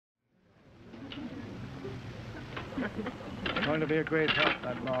Going to be a great help,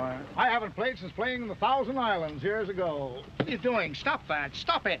 that boy. I haven't played since playing in the Thousand Islands years ago. What are you doing? Stop that.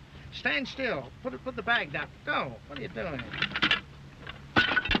 Stop it. Stand still. Put the bag down. Go. What are you doing?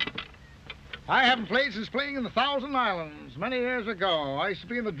 I haven't played since playing in the Thousand Islands many years ago. I used to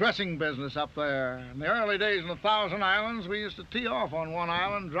be in the dressing business up there. In the early days in the Thousand Islands, we used to tee off on one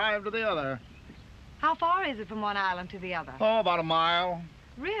island, drive to the other. How far is it from one island to the other? Oh, about a mile.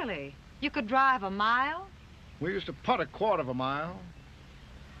 Really? You could drive a mile? We used to putt a quarter of a mile.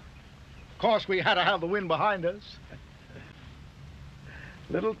 Of course, we had to have the wind behind us.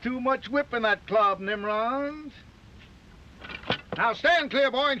 Little too much whip in that club, Nimrod. Now stand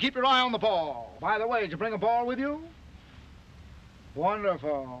clear, boy, and keep your eye on the ball. By the way, did you bring a ball with you?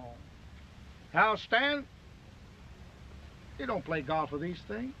 Wonderful. Now stand. You don't play golf with these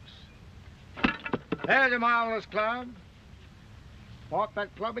things. There's your marvelous club. Bought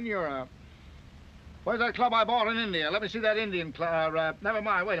that club in Europe. Where's that club I bought in India? Let me see that Indian club. Never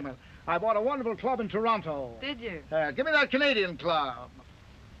mind, wait a minute. I bought a wonderful club in Toronto. Did you? Give me that Canadian club.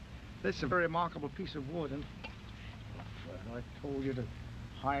 This is a very remarkable piece of wood, and well, I told you to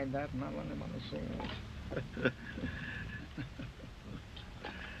hide that and not let him understand.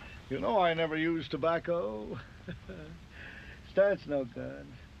 You know I never use tobacco. Starts no good.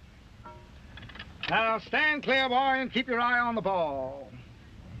 Now stand clear, boy, and keep your eye on the ball.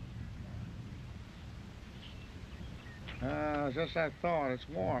 Just I thought, it's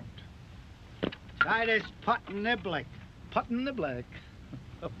warped. Try this putt-and-niblick. Putt-and-niblick.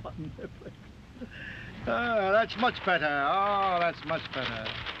 A putt-and-niblick. That's much better. Oh, that's much better.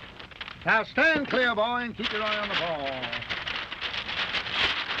 Now stand clear, boy, and keep your eye on the ball.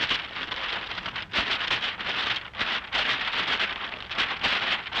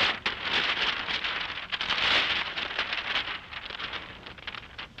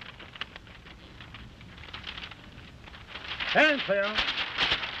 Stand clear.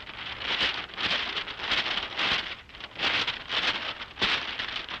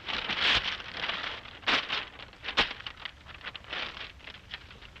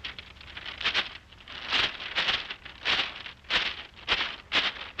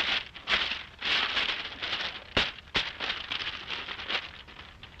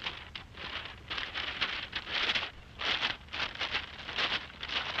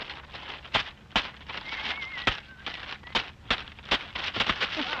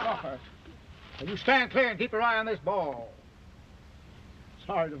 And you stand clear and keep your eye on this ball.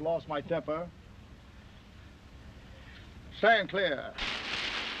 Sorry to have lost my temper. Stand clear.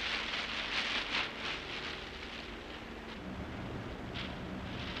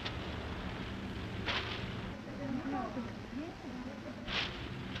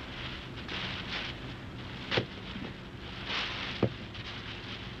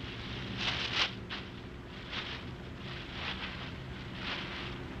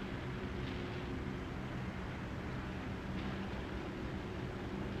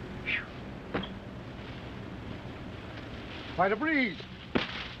 Quite a breeze.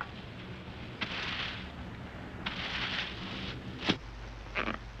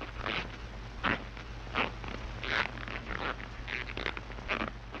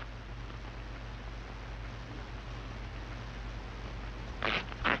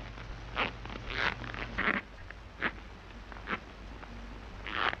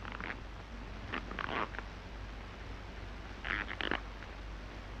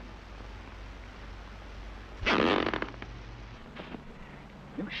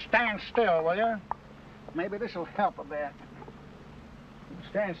 Stand still, will you? Maybe this will help a bit.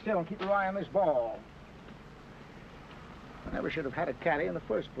 Stand still and keep your eye on this ball. I never should have had a caddy in the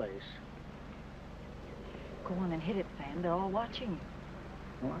first place. Go on and hit it, Sam. They're all watching you.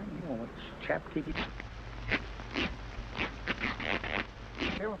 Well, I know. It's chap keeping.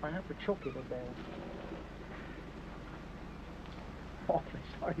 Care if I have to choke you to death. Awfully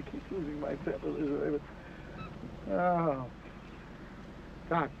sorry to keep losing my temper, Elizabeth. Oh.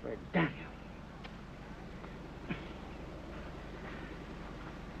 God for Daniel.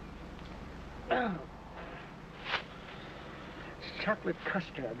 Oh. It's chocolate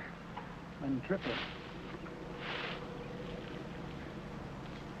custard and dripping.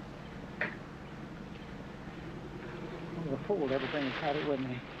 I'm going to fold everything and carry it with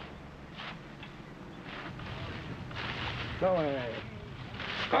me. Go away.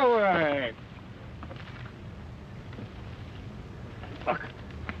 Go away. Look.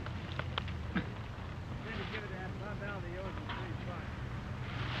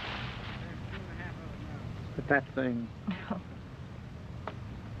 Put that thing.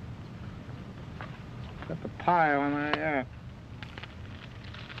 Put the pile on there.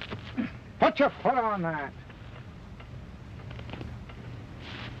 Put your foot on that.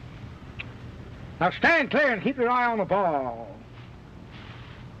 Now stand clear and keep your eye on the ball.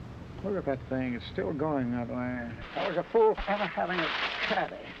 Look at that thing. It's still going that way. I was a fool for ever having a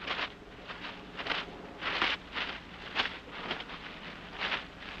caddy.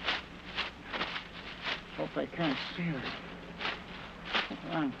 Hope they can't see us.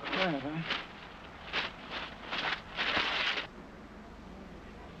 I'm clever.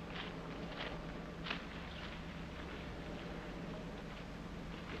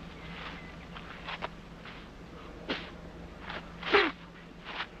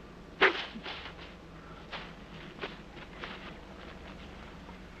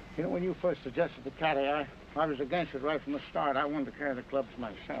 You know, when you first suggested the caddy, I was against it right from the start. I wanted to carry the clubs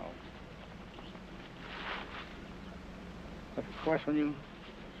myself. But of course, when you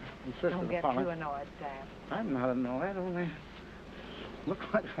insisted Don't get upon too it, annoyed, Sam. I'm not annoyed. Only look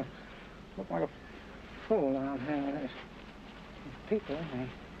like a fool out here. There's people.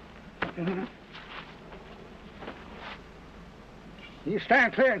 You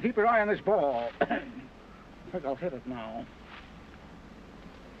stand clear and keep your eye on this ball. I think I'll hit it now.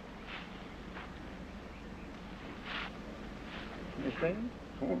 You see?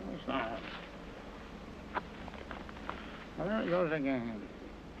 It's not. Well, there it goes again.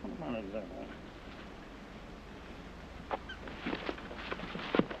 Come on, it's there.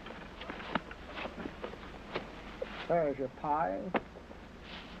 There's your pie.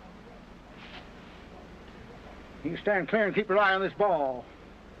 You stand clear and keep your eye on this ball.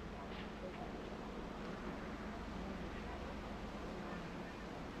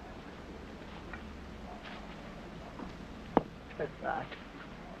 Take that.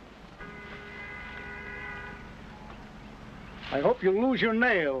 I hope you lose your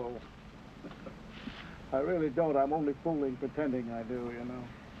nail. I really don't. I'm only fooling, pretending I do, you know.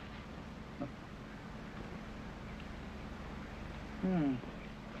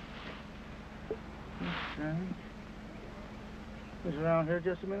 Okay. It was around here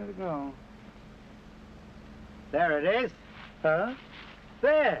just a minute ago. There it is. Huh?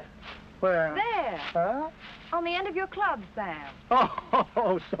 There. Where? There, Huh? on the end of your club, Sam.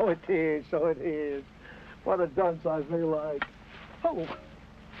 Oh, so it is, so it is. What a dunce I feel like. Oh,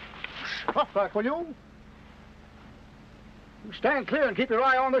 stop that, will you? You stand clear and keep your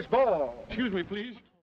eye on this ball. Excuse me, please.